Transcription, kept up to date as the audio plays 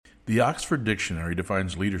The Oxford Dictionary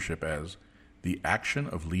defines leadership as the action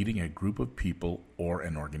of leading a group of people or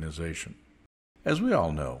an organization. As we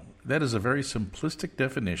all know, that is a very simplistic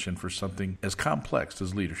definition for something as complex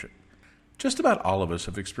as leadership. Just about all of us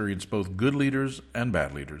have experienced both good leaders and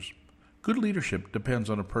bad leaders. Good leadership depends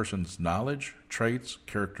on a person's knowledge, traits,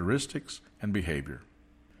 characteristics, and behavior.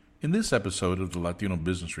 In this episode of the Latino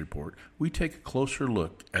Business Report, we take a closer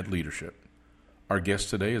look at leadership. Our guest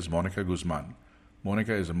today is Monica Guzman.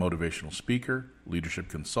 Monica is a motivational speaker, leadership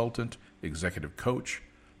consultant, executive coach,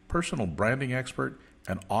 personal branding expert,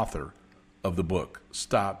 and author of the book,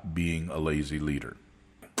 Stop Being a Lazy Leader.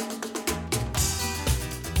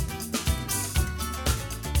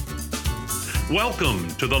 Welcome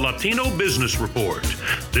to the Latino Business Report.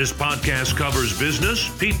 This podcast covers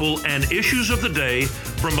business, people, and issues of the day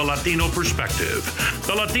from a Latino perspective.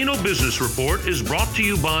 The Latino Business Report is brought to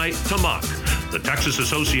you by TAMAC, the Texas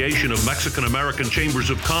Association of Mexican-American Chambers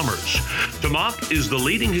of Commerce. TAMAC is the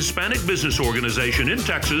leading Hispanic business organization in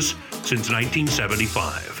Texas since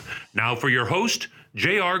 1975. Now for your host,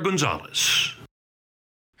 J.R. Gonzalez.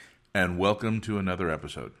 And welcome to another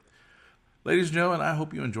episode. Ladies and gentlemen, I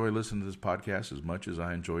hope you enjoy listening to this podcast as much as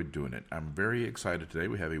I enjoyed doing it. I'm very excited today.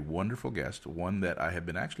 We have a wonderful guest, one that I have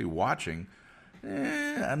been actually watching,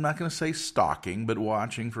 I'm not going to say stalking, but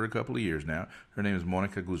watching for a couple of years now. Her name is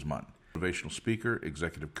Monica Guzman, motivational speaker,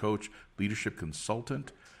 executive coach, leadership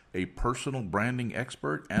consultant, a personal branding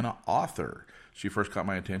expert, and an author. She first caught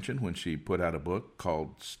my attention when she put out a book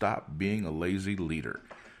called Stop Being a Lazy Leader.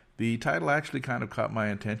 The title actually kind of caught my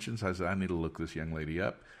attention, so I said, I need to look this young lady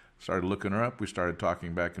up. Started looking her up. We started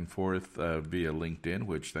talking back and forth via LinkedIn,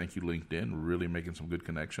 which, thank you, LinkedIn, really making some good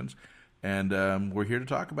connections. And we're here to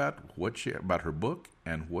talk about about her book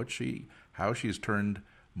and how she's turned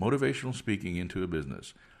motivational speaking into a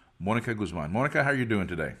business. Monica Guzman. Monica, how are you doing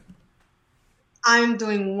today? I'm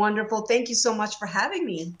doing wonderful. Thank you so much for having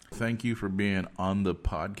me. Thank you for being on the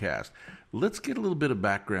podcast. Let's get a little bit of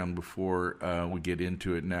background before we get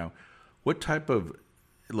into it now. What type of,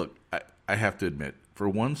 look, I have to admit, for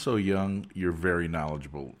one so young, you're very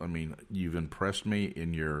knowledgeable. I mean, you've impressed me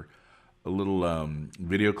in your little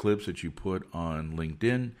video clips that you put on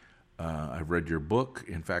LinkedIn. I've read your book.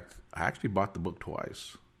 In fact, I actually bought the book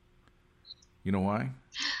twice. You know why?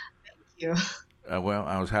 Thank you. Well,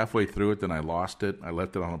 I was halfway through it, then I lost it. I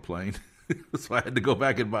left it on a plane, so I had to go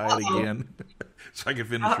back and buy it again so I could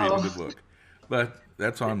finish reading the book. But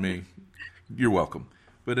that's on me. You're welcome.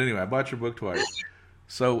 But anyway, I bought your book twice.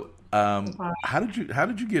 So, how did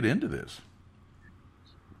you get into this?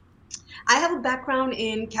 I have a background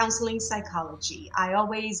in counseling psychology. I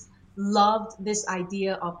always loved this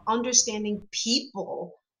idea of understanding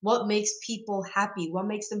people, what makes people happy, what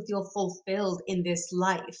makes them feel fulfilled in this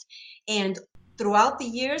life. And throughout the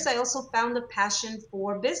years, I also found a passion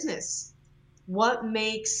for business. What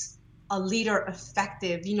makes a leader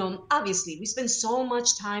effective? You know, obviously, we spend so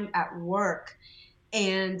much time at work.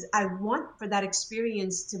 And I want for that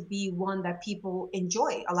experience to be one that people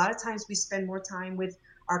enjoy. A lot of times we spend more time with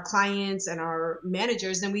our clients and our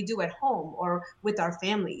managers than we do at home or with our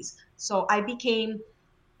families. So I became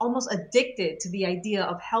almost addicted to the idea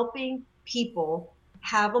of helping people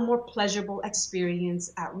have a more pleasurable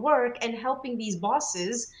experience at work and helping these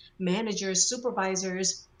bosses, managers,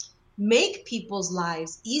 supervisors, make people's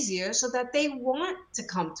lives easier so that they want to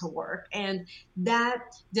come to work. And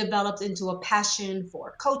that developed into a passion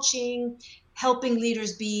for coaching, helping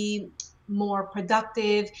leaders be more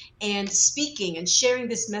productive, and speaking and sharing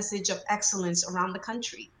this message of excellence around the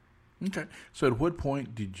country. Okay. So at what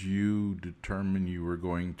point did you determine you were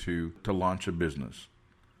going to launch a business?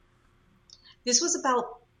 This was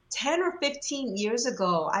about 10 or 15 years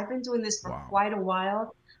ago. I've been doing this for quite a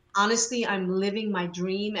while. Honestly, I'm living my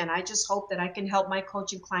dream, and I just hope that I can help my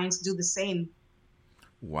coaching clients do the same.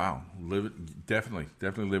 Wow. Definitely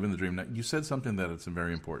living the dream. Now, you said something that is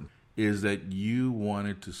very important, is that you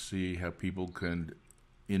wanted to see how people can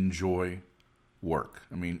enjoy work.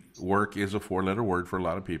 I mean, work is a 4-letter word for a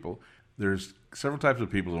lot of people. There's several types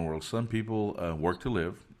of people in the world. Some people work to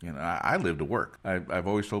live. You know, I live to work. I've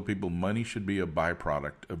always told people money should be a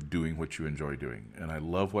byproduct of doing what you enjoy doing. And I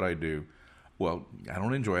love what I do. Well, I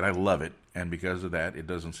don't enjoy it. I love it. And because of that, it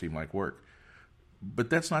doesn't seem like work.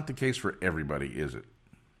 But that's not the case for everybody, is it?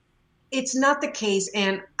 It's not the case.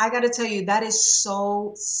 And I got to tell you, that is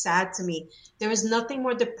so sad to me. There is nothing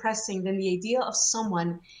more depressing than the idea of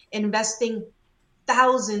someone investing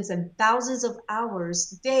thousands and thousands of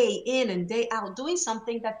hours day in and day out doing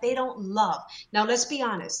something that they don't love. Now, let's be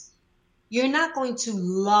honest. You're not going to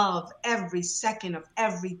love every second of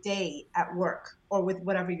every day at work or with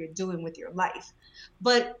whatever you're doing with your life.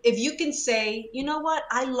 But if you can say, you know what,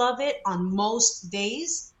 I love it on most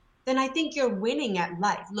days, then I think you're winning at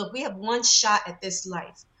life. Look, we have one shot at this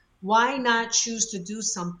life. Why not choose to do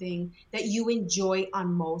something that you enjoy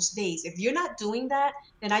on most days? If you're not doing that,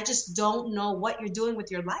 then I just don't know what you're doing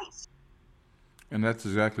with your life. And that's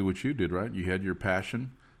exactly what you did, right? You had your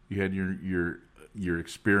passion, you had your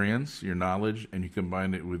experience, your knowledge, and you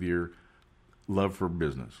combined it with your love for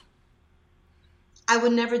business. I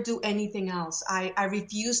would never do anything else. I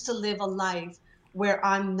refuse to live a life where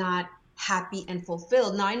I'm not happy and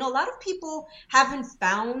fulfilled. Now, I know a lot of people haven't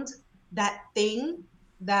found that thing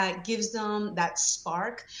that gives them that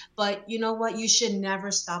spark, but you know what? You should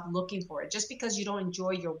never stop looking for it. Just because you don't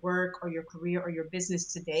enjoy your work or your career or your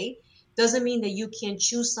business today doesn't mean that you can't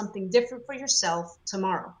choose something different for yourself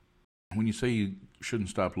tomorrow. When you say you shouldn't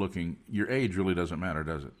stop looking, your age really doesn't matter,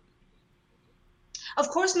 does it? Of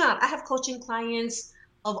course not. I have coaching clients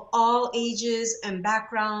of all ages and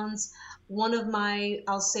backgrounds. One of my,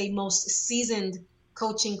 I'll say, most seasoned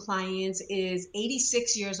coaching clients is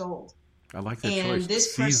 86 years old. I like that And choice.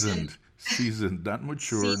 this person, Seasoned, not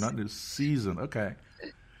mature, not seasoned. just seasoned. Okay.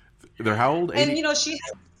 They're how old? And, 80 she has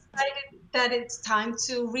decided that it's time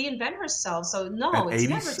to reinvent herself. So, at no, it's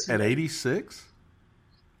 80 never too at late. 86?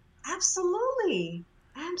 Absolutely.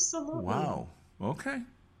 Absolutely. Wow. Okay.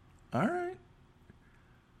 All right.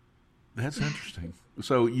 That's interesting.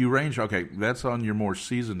 So you range. Okay, that's on your more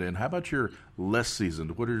seasoned end. How about your less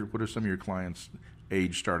seasoned? What are some of your clients'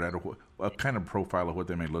 age start at? Or what kind of profile of what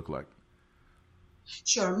they may look like?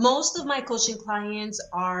 Sure. Most of my coaching clients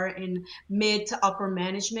are in mid to upper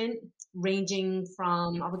management, ranging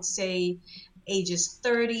from, I would say, ages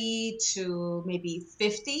 30 to maybe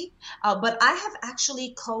 50. But I have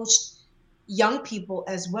actually coached young people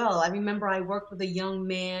as well. I remember I worked with a young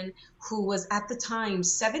man who was at the time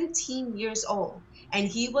 17 years old, and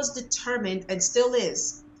he was determined and still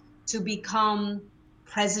is to become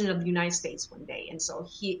president of the United States one day. And so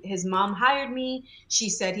his mom hired me. She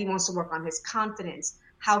said he wants to work on his confidence,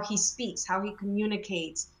 how he speaks, how he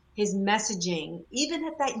communicates, his messaging, even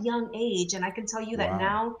at that young age. And I can tell you that Wow,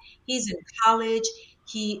 now he's in college.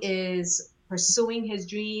 He is pursuing his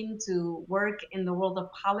dream to work in the world of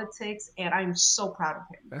politics, and I'm so proud of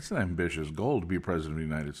him. that's an ambitious goal to be president of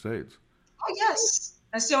the United States. Oh, yes,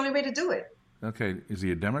 that's the only way to do it. Okay, is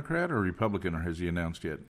he a Democrat or a Republican, or has he announced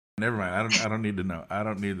yet? Never mind. I don't need to know. I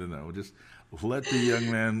don't need to know. Just let the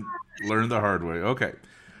young man learn the hard way. Okay.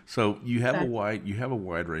 So you have a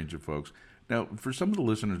wide range of folks. Now, for some of the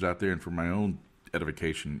listeners out there and for my own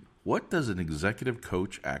edification, what does an executive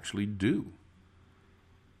coach actually do?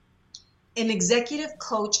 An executive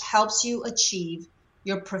coach helps you achieve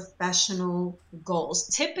your professional goals,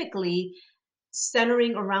 typically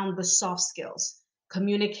centering around the soft skills,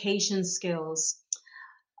 communication skills,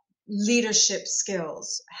 leadership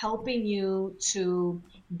skills, helping you to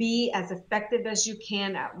be as effective as you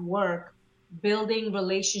can at work, building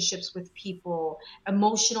relationships with people,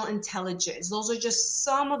 emotional intelligence. Those are just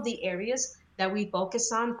some of the areas that we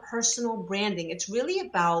focus on. Personal branding. It's really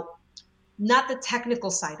about not the technical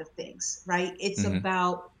side of things, right? It's Hmm.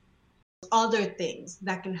 about other things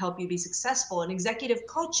that can help you be successful. And executive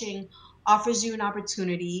coaching offers you an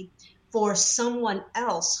opportunity for someone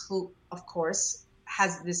else who, of course,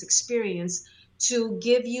 has this experience to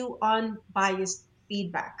give you unbiased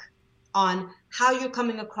feedback on how you're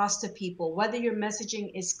coming across to people, whether your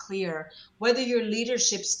messaging is clear, whether your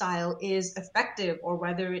leadership style is effective, or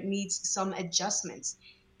whether it needs some adjustments.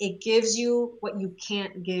 It gives you what you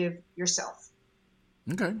can't give yourself.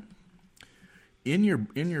 Okay. In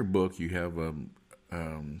your book, you have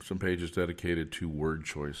some pages dedicated to word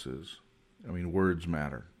choices. I mean, words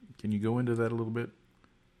matter. Can you go into that a little bit?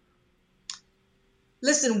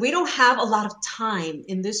 Listen, we don't have a lot of time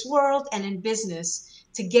in this world and in business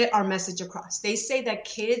to get our message across. They say that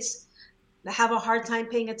kids have a hard time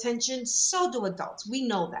paying attention. So do adults. We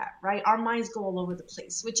know that, right? Our minds go all over the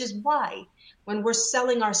place, which is why when we're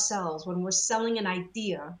selling ourselves, when we're selling an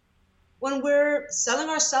idea, when we're selling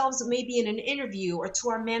ourselves maybe in an interview or to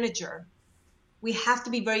our manager, we have to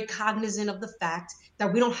be very cognizant of the fact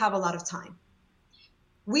that we don't have a lot of time.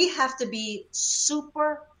 We have to be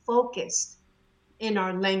super focused in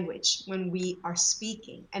our language when we are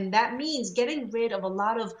speaking. And that means getting rid of a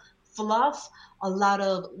lot of fluff, a lot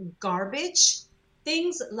of garbage,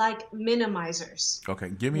 things like minimizers, Okay.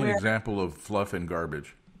 Give me an where example of fluff and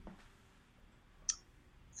garbage.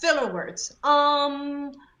 filler words.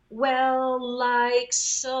 Well, like,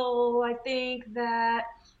 so I think that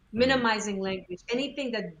Mm. minimizing language,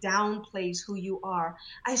 anything that downplays who you are.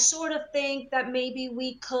 I sort of think that maybe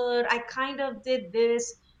we could, I kind of did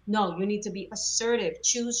this. No, you need to be assertive.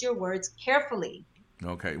 Choose your words carefully.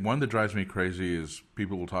 Okay. One that drives me crazy is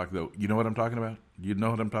people will talk though. You know what I'm talking about? You know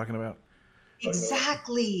what I'm talking about?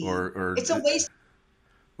 Exactly. Or It's a waste.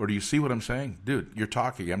 or do you see what I'm saying, dude? You're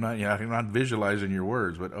talking. I'm not visualizing your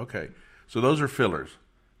words, but okay. So those are fillers.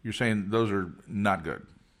 You're saying those are not good.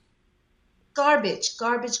 Garbage,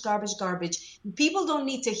 garbage, garbage, garbage. People don't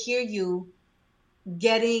need to hear you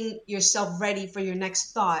getting yourself ready for your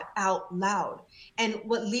next thought out loud. And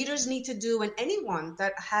what leaders need to do, and anyone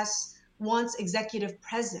that has wants executive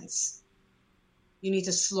presence, you need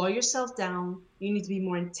to slow yourself down. You need to be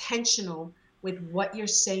more intentional with what you're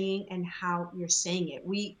saying and how you're saying it.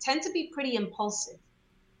 We tend to be pretty impulsive,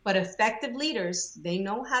 but effective leaders, they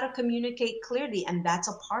know how to communicate clearly, and that's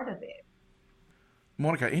a part of it.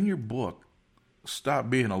 Monica, in your book,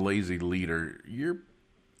 Stop Being a Lazy Leader,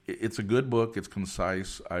 it's a good book. It's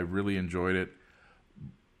concise. I really enjoyed it.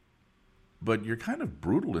 But you're kind of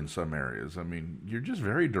brutal in some areas. I mean, you're just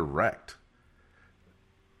very direct.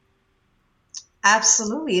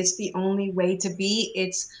 Absolutely. It's the only way to be.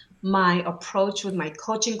 It's my approach with my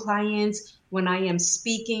coaching clients. When I am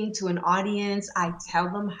speaking to an audience, I tell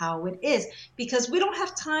them how it is because we don't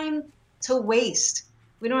have time to waste.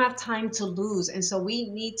 We don't have time to lose. And so we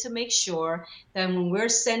need to make sure that when we're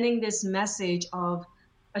sending this message of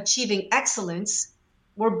achieving excellence,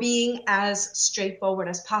 we're being as straightforward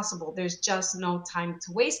as possible. There's just no time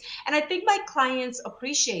to waste. And I think my clients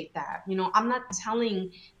appreciate that. I'm not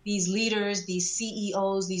telling these leaders, these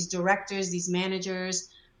CEOs, these directors, these managers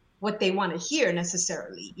what they want to hear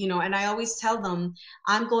necessarily, and I always tell them,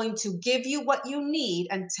 I'm going to give you what you need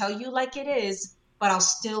and tell you like it is, but I'll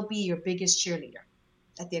still be your biggest cheerleader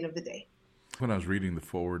at the end of the day. When I was reading the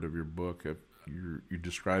foreword of your book, you're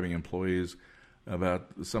describing employees about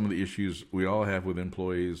some of the issues we all have with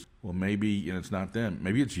employees. Well, maybe it's not them.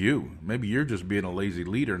 Maybe it's you. Maybe you're just being a lazy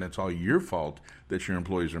leader, and it's all your fault that your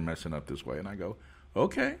employees are messing up this way. And I go,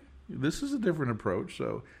 okay, this is a different approach.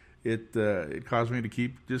 So it caused me to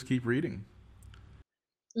keep reading.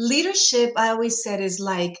 Leadership, I always said, it's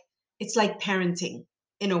like parenting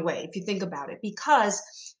in a way, if you think about it,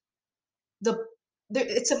 because the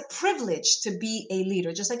it's a privilege to be a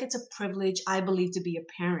leader, just like it's a privilege, I believe, to be a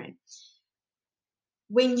parent.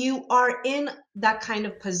 When you are in that kind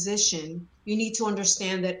of position, you need to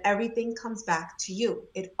understand that everything comes back to you.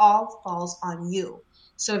 It all falls on you.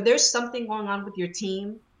 So if there's something going on with your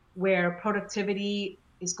team where productivity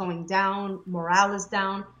is going down, morale is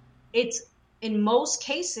down, it's in most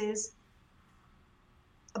cases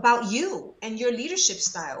about you and your leadership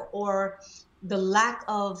style or the lack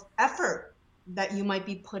of effort that you might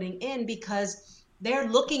be putting in because they're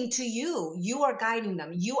looking to you. You are guiding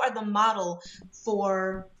them. You are the model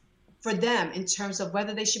for them in terms of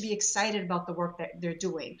whether they should be excited about the work that they're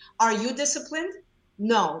doing. Are you disciplined?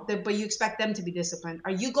 No, but you expect them to be disciplined.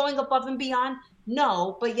 Are you going above and beyond?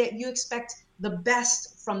 No, but yet you expect the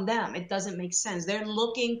best from them. It doesn't make sense. They're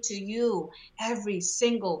looking to you every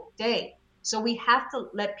single day. So we have to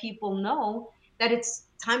let people know that it's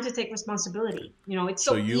time to take responsibility. It's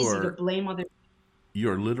so easy to blame other people. You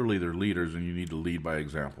are literally their leaders, and you need to lead by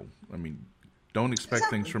example. I mean, don't expect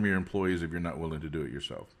things from your employees if you're not willing to do it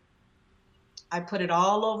yourself. I put it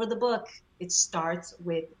all over the book. It starts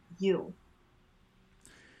with you.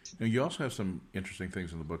 Now, you also have some interesting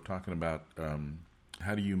things in the book talking about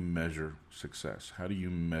how do you measure success? How do you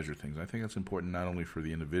measure things? I think that's important not only for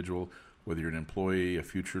the individual, whether you're an employee, a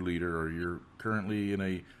future leader, or you're currently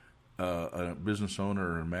in a business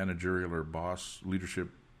owner or a managerial or boss leadership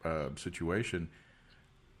situation.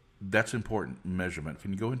 That's important, measurement.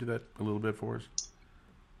 Can you go into that a little bit for us?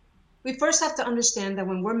 We first have to understand that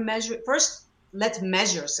when we're measuring, first, let's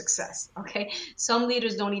measure success, okay? Some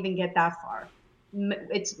leaders don't even get that far.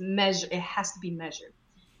 It has to be measured.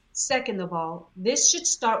 Second of all, this should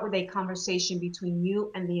start with a conversation between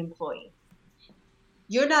you and the employee.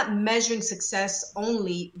 You're not measuring success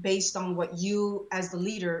only based on what you as the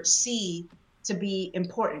leader see to be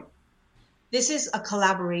important. This is a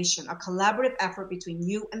collaboration, a collaborative effort between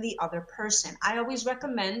you and the other person. I always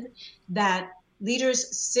recommend that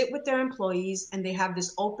leaders sit with their employees and they have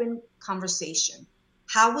this open conversation.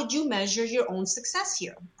 How would you measure your own success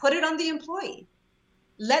here? Put it on the employee.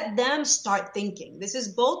 Let them start thinking. This is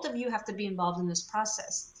both of you have to be involved in this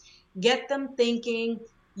process. Get them thinking.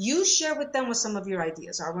 You share with them what some of your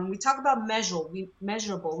ideas are. When we talk about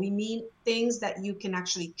measurable, we mean things that you can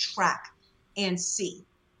actually track and see.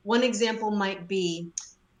 One example might be,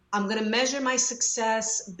 I'm going to measure my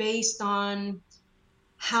success based on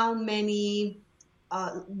how many,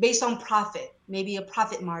 based on profit, maybe a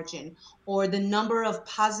profit margin, or the number of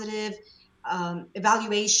positive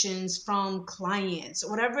evaluations from clients,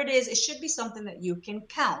 whatever it is. It should be something that you can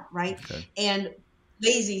count, right? Okay. And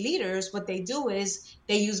lazy leaders, what they do is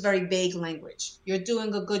they use very vague language. You're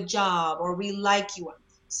doing a good job, or we like you.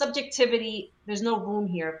 Subjectivity, there's no room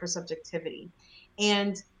here for subjectivity.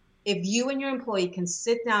 And if you and your employee can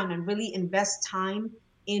sit down and really invest time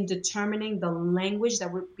in determining the language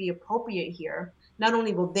that would be appropriate here, not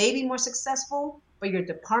only will they be more successful, but your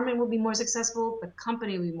department will be more successful, the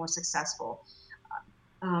company will be more successful,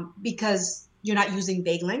 because you're not using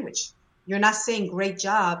vague language. You're not saying great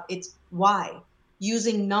job, it's why.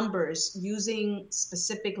 Using numbers, using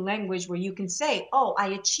specific language where you can say, oh, I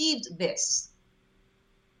achieved this.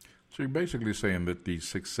 So you're basically saying that the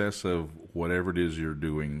success of whatever it is you're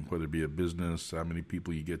doing, whether it be a business, how many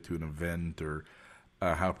people you get to an event, or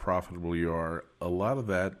how profitable you are, a lot of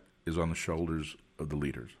that is on the shoulders of the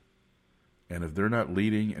leaders. And if they're not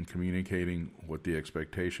leading and communicating what the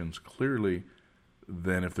expectations clearly,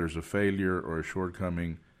 then if there's a failure or a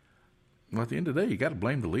shortcoming, well, at the end of the day, you got to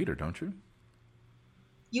blame the leader, don't you?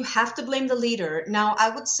 You have to blame the leader. Now, I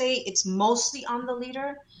would say it's mostly on the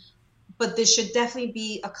leader, but this should definitely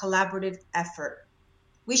be a collaborative effort.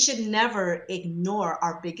 We should never ignore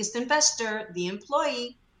our biggest investor, the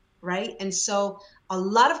employee, right? And so a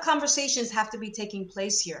lot of conversations have to be taking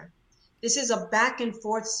place here. This is a back and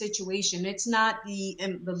forth situation. It's not the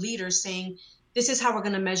leader saying, this is how we're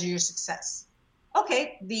going to measure your success.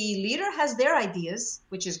 Okay, the leader has their ideas,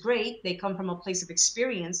 which is great. They come from a place of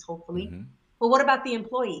experience, hopefully. Mm-hmm. But what about the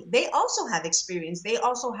employee? They also have experience. They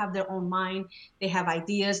also have their own mind. They have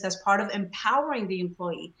ideas. That's part of empowering the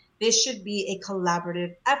employee. This should be a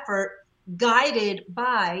collaborative effort guided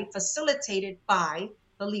by, facilitated by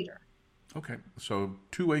the leader. Okay, so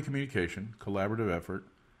two-way communication, collaborative effort.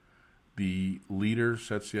 The leader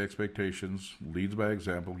sets the expectations, leads by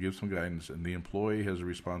example, gives some guidance, and the employee has a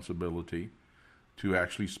responsibility to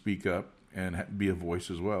actually speak up and be a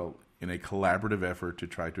voice as well in a collaborative effort to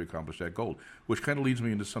try to accomplish that goal, which kind of leads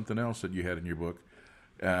me into something else that you had in your book.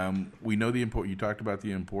 We know you talked about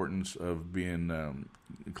the importance of being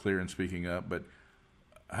clear and speaking up, but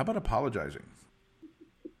how about apologizing?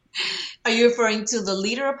 Are you referring to the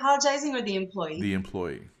leader apologizing or the employee? The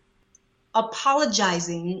employee.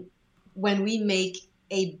 Apologizing when we make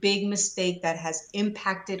a big mistake that has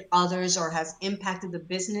impacted others or has impacted the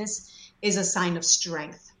business is a sign of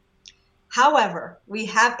strength. However, we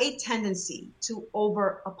have a tendency to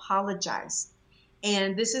over apologize.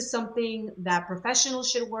 And this is something that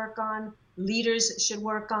professionals should work on, leaders should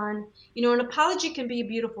work on. You know, an apology can be a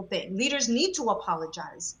beautiful thing. Leaders need to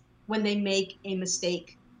apologize when they make a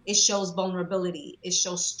mistake. It shows vulnerability, it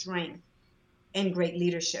shows strength and great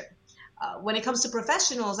leadership. When it comes to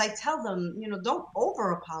professionals, I tell them, don't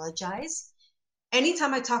over apologize.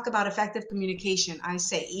 Anytime I talk about effective communication, I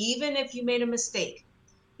say, even if you made a mistake,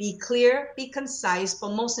 be clear, be concise,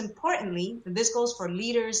 but most importantly, and this goes for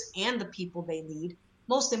leaders and the people they lead,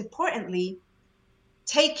 most importantly,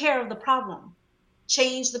 take care of the problem,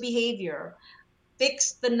 change the behavior,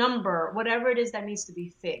 fix the number, whatever it is that needs to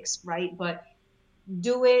be fixed, right? But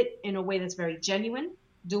do it in a way that's very genuine,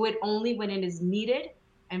 do it only when it is needed,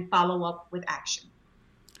 and follow up with action.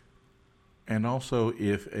 And also,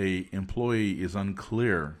 if an employee is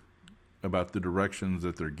unclear about the directions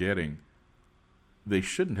that they're getting, they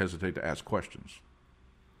shouldn't hesitate to ask questions.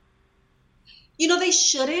 They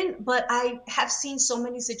shouldn't, but I have seen so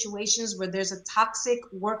many situations where there's a toxic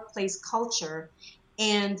workplace culture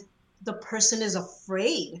and the person is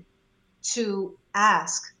afraid to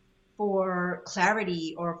ask for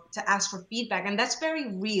clarity or to ask for feedback. And that's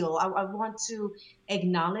very real. I want to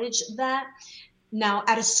acknowledge that. Now,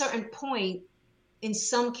 at a certain point, in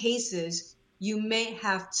some cases, you may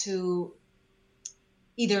have to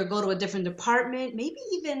either go to a different department, maybe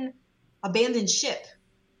even abandon ship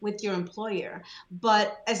with your employer.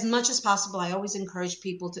 But as much as possible, I always encourage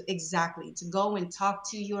people to go and talk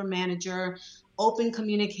to your manager, open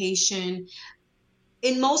communication.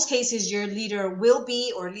 In most cases, your leader will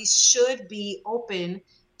be, or at least should be, open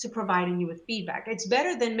to providing you with feedback. It's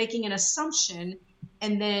better than making an assumption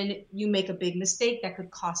and then you make a big mistake that could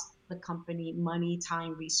cost the company money,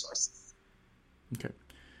 time, resources. Okay.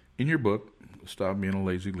 In your book, Stop Being a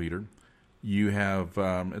Lazy Leader, you have,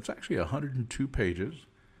 it's actually 102 pages.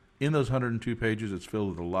 In those 102 pages, it's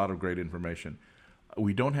filled with a lot of great information.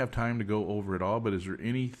 We don't have time to go over it all, but is there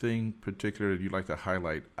anything particular that you'd like to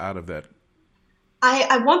highlight out of that?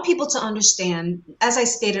 I want people to understand, as I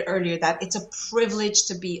stated earlier, that it's a privilege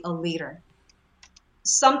to be a leader.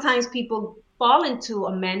 Sometimes people fall into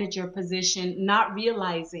a manager position not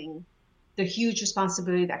realizing the huge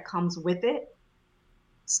responsibility that comes with it.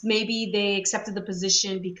 Maybe they accepted the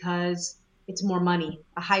position because it's more money,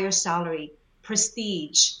 a higher salary,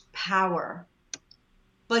 prestige, power.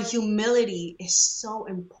 But humility is so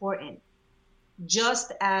important.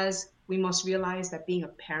 Just as we must realize that being a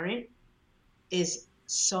parent is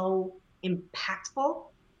so impactful,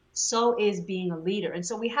 so is being a leader. And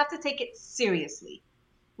so we have to take it seriously.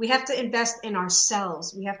 We have to invest in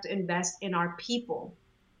ourselves. We have to invest in our people.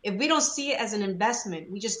 If we don't see it as an investment,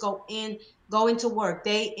 we just go into work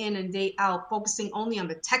day in and day out, focusing only on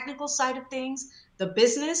the technical side of things, the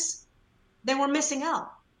business, then we're missing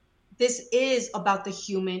out. This is about the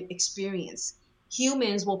human experience.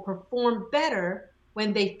 Humans will perform better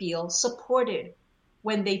when they feel supported,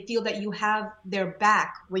 when they feel that you have their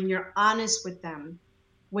back, when you're honest with them,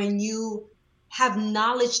 when you have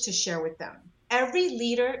knowledge to share with them. Every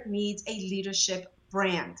leader needs a leadership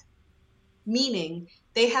brand, meaning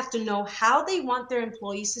they have to know how they want their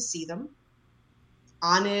employees to see them.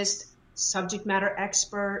 Honest, subject matter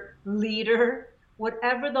expert, leader,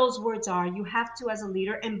 whatever those words are, you have to, as a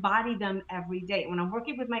leader, embody them every day. When I'm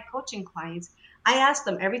working with my coaching clients, I ask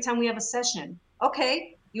them every time we have a session,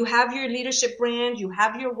 okay, you have your leadership brand, you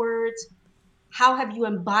have your words. How have you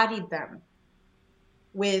embodied them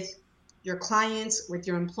with your clients, with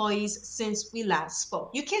your employees since we last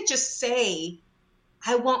spoke? You can't just say,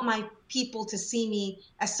 I want my people to see me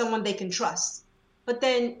as someone they can trust. But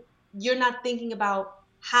then you're not thinking about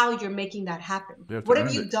how you're making that happen. What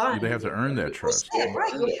have you done? They have to earn that trust.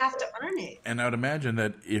 Right, you have to earn it. And I would imagine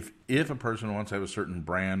that if a person wants to have a certain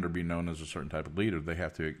brand or be known as a certain type of leader, they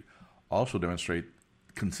have to also demonstrate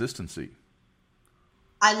consistency.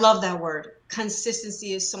 I love that word.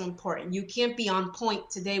 Consistency is so important. You can't be on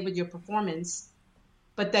point today with your performance,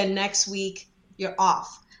 but then next week you're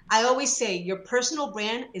off. I always say your personal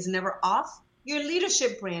brand is never off. Your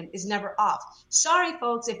leadership brand is never off. Sorry,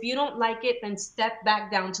 folks, if you don't like it, then step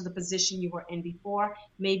back down to the position you were in before.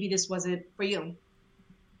 Maybe this wasn't for you.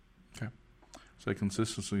 Okay. So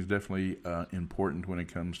consistency is definitely important when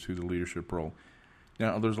it comes to the leadership role.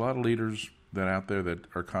 Now, there's a lot of leaders that out there that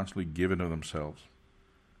are constantly giving of themselves.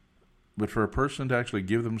 But for a person to actually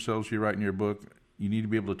give themselves, you write in your book, you need to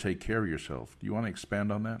be able to take care of yourself. Do you want to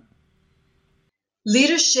expand on that?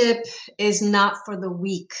 Leadership is not for the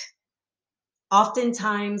weak.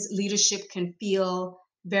 Oftentimes, leadership can feel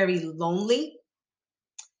very lonely.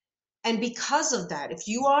 And because of that, if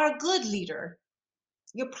you are a good leader,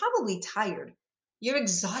 you're probably tired. You're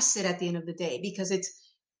exhausted at the end of the day because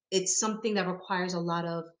it's something that requires a lot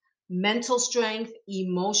of mental strength,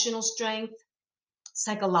 emotional strength,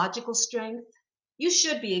 psychological strength. You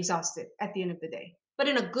should be exhausted at the end of the day, but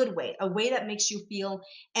in a good way, a way that makes you feel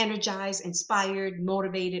energized, inspired,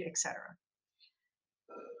 motivated, etc.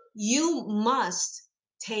 You must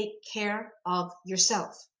take care of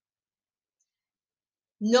yourself.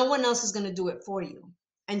 No one else is going to do it for you.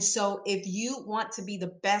 And so if you want to be the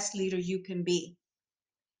best leader you can be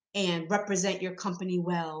and represent your company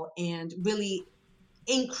well and really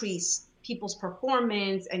increase people's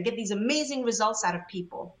performance and get these amazing results out of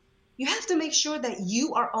people, you have to make sure that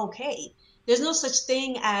you are okay. There's no such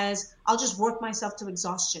thing as, I'll just work myself to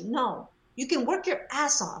exhaustion. No, you can work your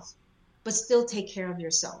ass off, but still take care of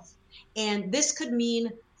yourself. And this could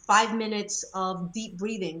mean 5 minutes of deep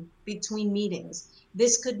breathing between meetings.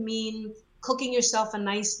 This could mean cooking yourself a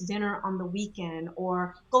nice dinner on the weekend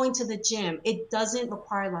or going to the gym. It doesn't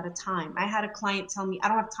require a lot of time. I had a client tell me, I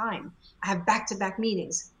don't have time. I have back-to-back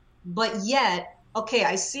meetings. But yet, okay,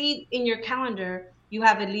 I see in your calendar, you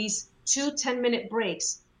have at least 2 10-minute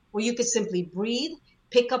breaks where you could simply breathe,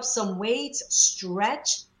 pick up some weights,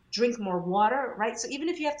 stretch, drink more water, right? So even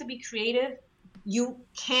if you have to be creative, you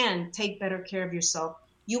can take better care of yourself.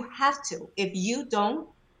 You have to. If you don't,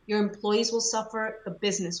 your employees will suffer, the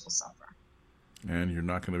business will suffer. And you're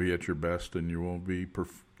not going to be at your best, and you won't be.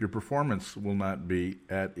 Your performance will not be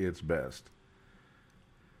at its best.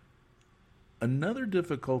 Another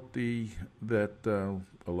difficulty that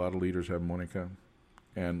a lot of leaders have, Monica,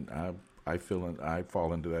 and I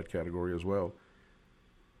fall into that category as well,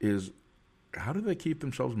 is how do they keep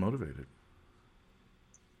themselves motivated?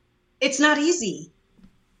 It's not easy.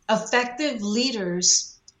 Effective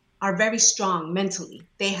leaders are very strong mentally.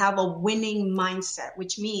 They have a winning mindset,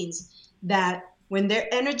 which means that when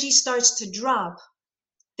their energy starts to drop,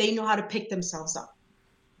 they know how to pick themselves up.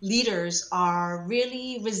 Leaders are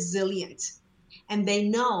really resilient, and they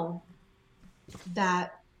know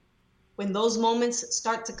that when those moments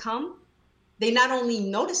start to come, they not only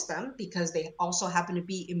notice them because they also happen to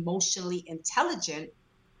be emotionally intelligent,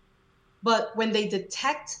 but when they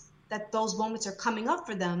detect that those moments are coming up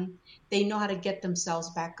for them, they know how to get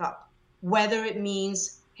themselves back up. Whether it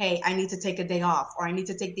means, hey, I need to take a day off, or I need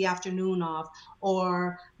to take the afternoon off,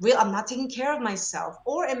 or I'm not taking care of myself,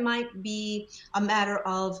 or it might be a matter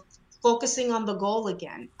of focusing on the goal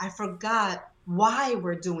again. I forgot why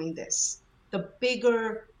we're doing this, the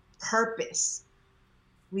bigger purpose.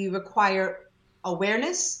 We require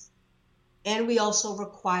awareness, and we also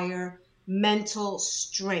require mental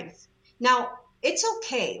strength. Now, it's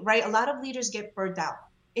okay, right? A lot of leaders get burned out.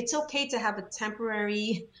 It's okay to have a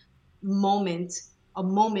temporary moment, a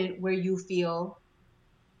moment where you feel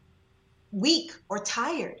weak or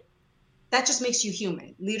tired. That just makes you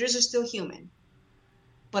human. Leaders are still human.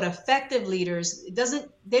 But effective leaders,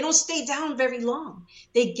 they don't stay down very long.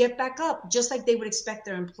 They get back up just like they would expect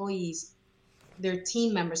their employees, their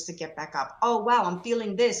team members to get back up. Oh, wow, I'm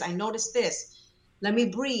feeling this. I noticed this. Let me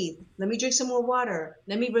breathe. Let me drink some more water.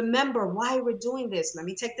 Let me remember why we're doing this. Let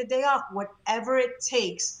me take the day off, whatever it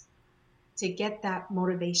takes to get that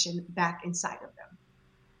motivation back inside of them.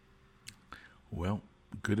 Well,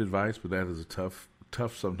 good advice, but that is tough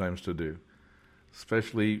sometimes to do,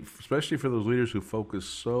 especially for those leaders who focus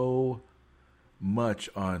so much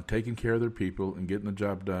on taking care of their people and getting the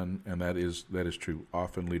job done, and that is true.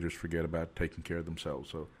 Often leaders forget about taking care of themselves.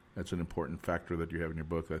 So that's an important factor that you have in your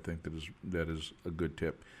book. I think that is a good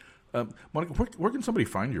tip. Monica, where can somebody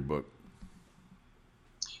find your book?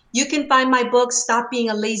 You can find my book, Stop Being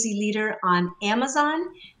a Lazy Leader, on Amazon.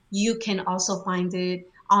 You can also find it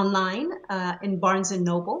online in Barnes &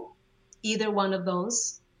 Noble, either one of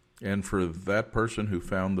those. And for that person who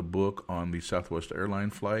found the book on the Southwest Airline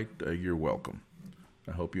flight, you're welcome.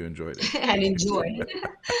 I hope you enjoyed it. And enjoy.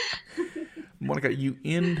 Monica, you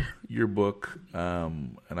end your book,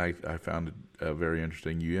 and I found it very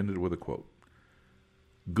interesting. You ended with a quote.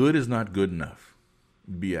 Good is not good enough.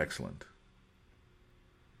 Be excellent.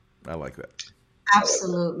 I like that.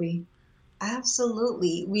 Absolutely.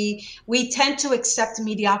 Absolutely. We tend to accept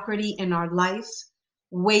mediocrity in our life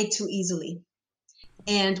way too easily.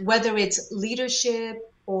 And whether it's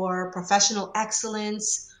leadership or professional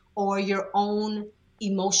excellence or your own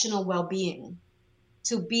emotional well-being,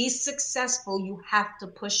 to be successful, you have to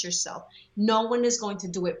push yourself. No one is going to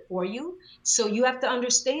do it for you. So you have to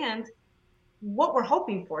understand what we're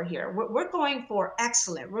hoping for here. We're going for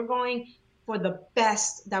excellent. We're going for the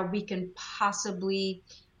best that we can possibly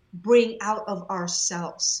bring out of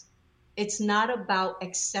ourselves. It's not about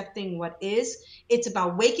accepting what is. It's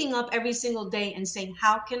about waking up every single day and saying,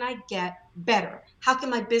 how can I get better? How can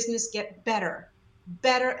my business get better?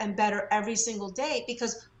 Better and better every single day.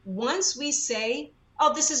 Because once we say,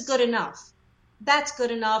 oh, this is good enough, that's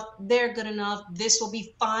good enough, they're good enough, this will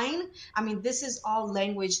be fine. I mean, this is all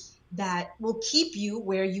language that will keep you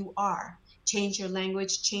where you are. Change your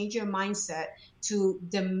language, change your mindset to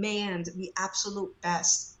demand the absolute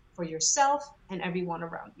best for yourself and everyone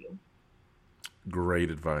around you. Great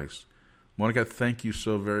advice. Monica, thank you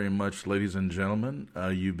so very much, ladies and gentlemen.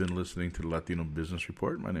 You've been listening to the Latino Business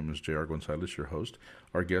Report. My name is J.R. Gonzalez, your host.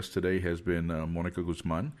 Our guest today has been Monica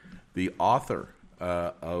Guzman, the author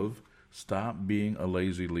of Stop Being a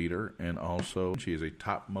Lazy Leader, and also she is a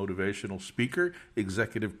top motivational speaker,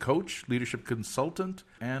 executive coach, leadership consultant,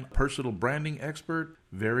 and personal branding expert.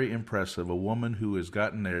 Very impressive. A woman who has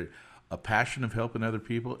gotten a passion of helping other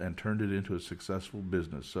people and turned it into a successful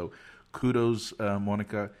business. So kudos,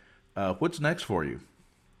 Monica. What's next for you?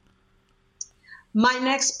 My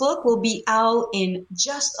next book will be out in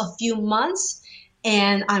just a few months,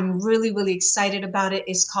 and I'm really, really excited about it.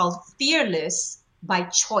 It's called Fearless by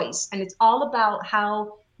Choice, and it's all about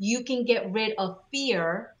how you can get rid of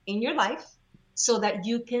fear in your life so that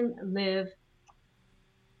you can live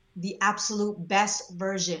the absolute best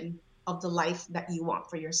version of the life that you want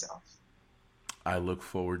for yourself. I look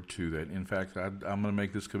forward to that. In fact, I'm going to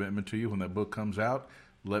make this commitment to you. When that book comes out,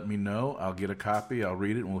 let me know. I'll get a copy. I'll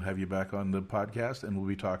read it, and we'll have you back on the podcast, and we'll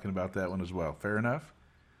be talking about that one as well. Fair enough?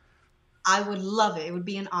 I would love it. It would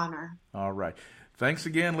be an honor. All right. Thanks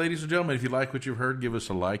again, ladies and gentlemen. If you like what you've heard, give us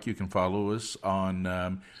a like. You can follow us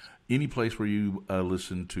on any place where you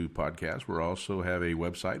listen to podcasts. We also have a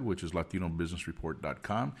website, which is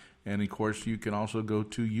LatinoBusinessReport.com. And, of course, you can also go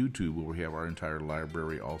to YouTube, where we have our entire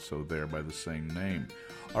library also there by the same name.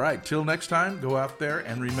 All right, till next time, go out there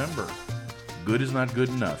and remember, good is not good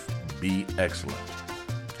enough. Be excellent.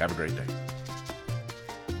 Have a great day.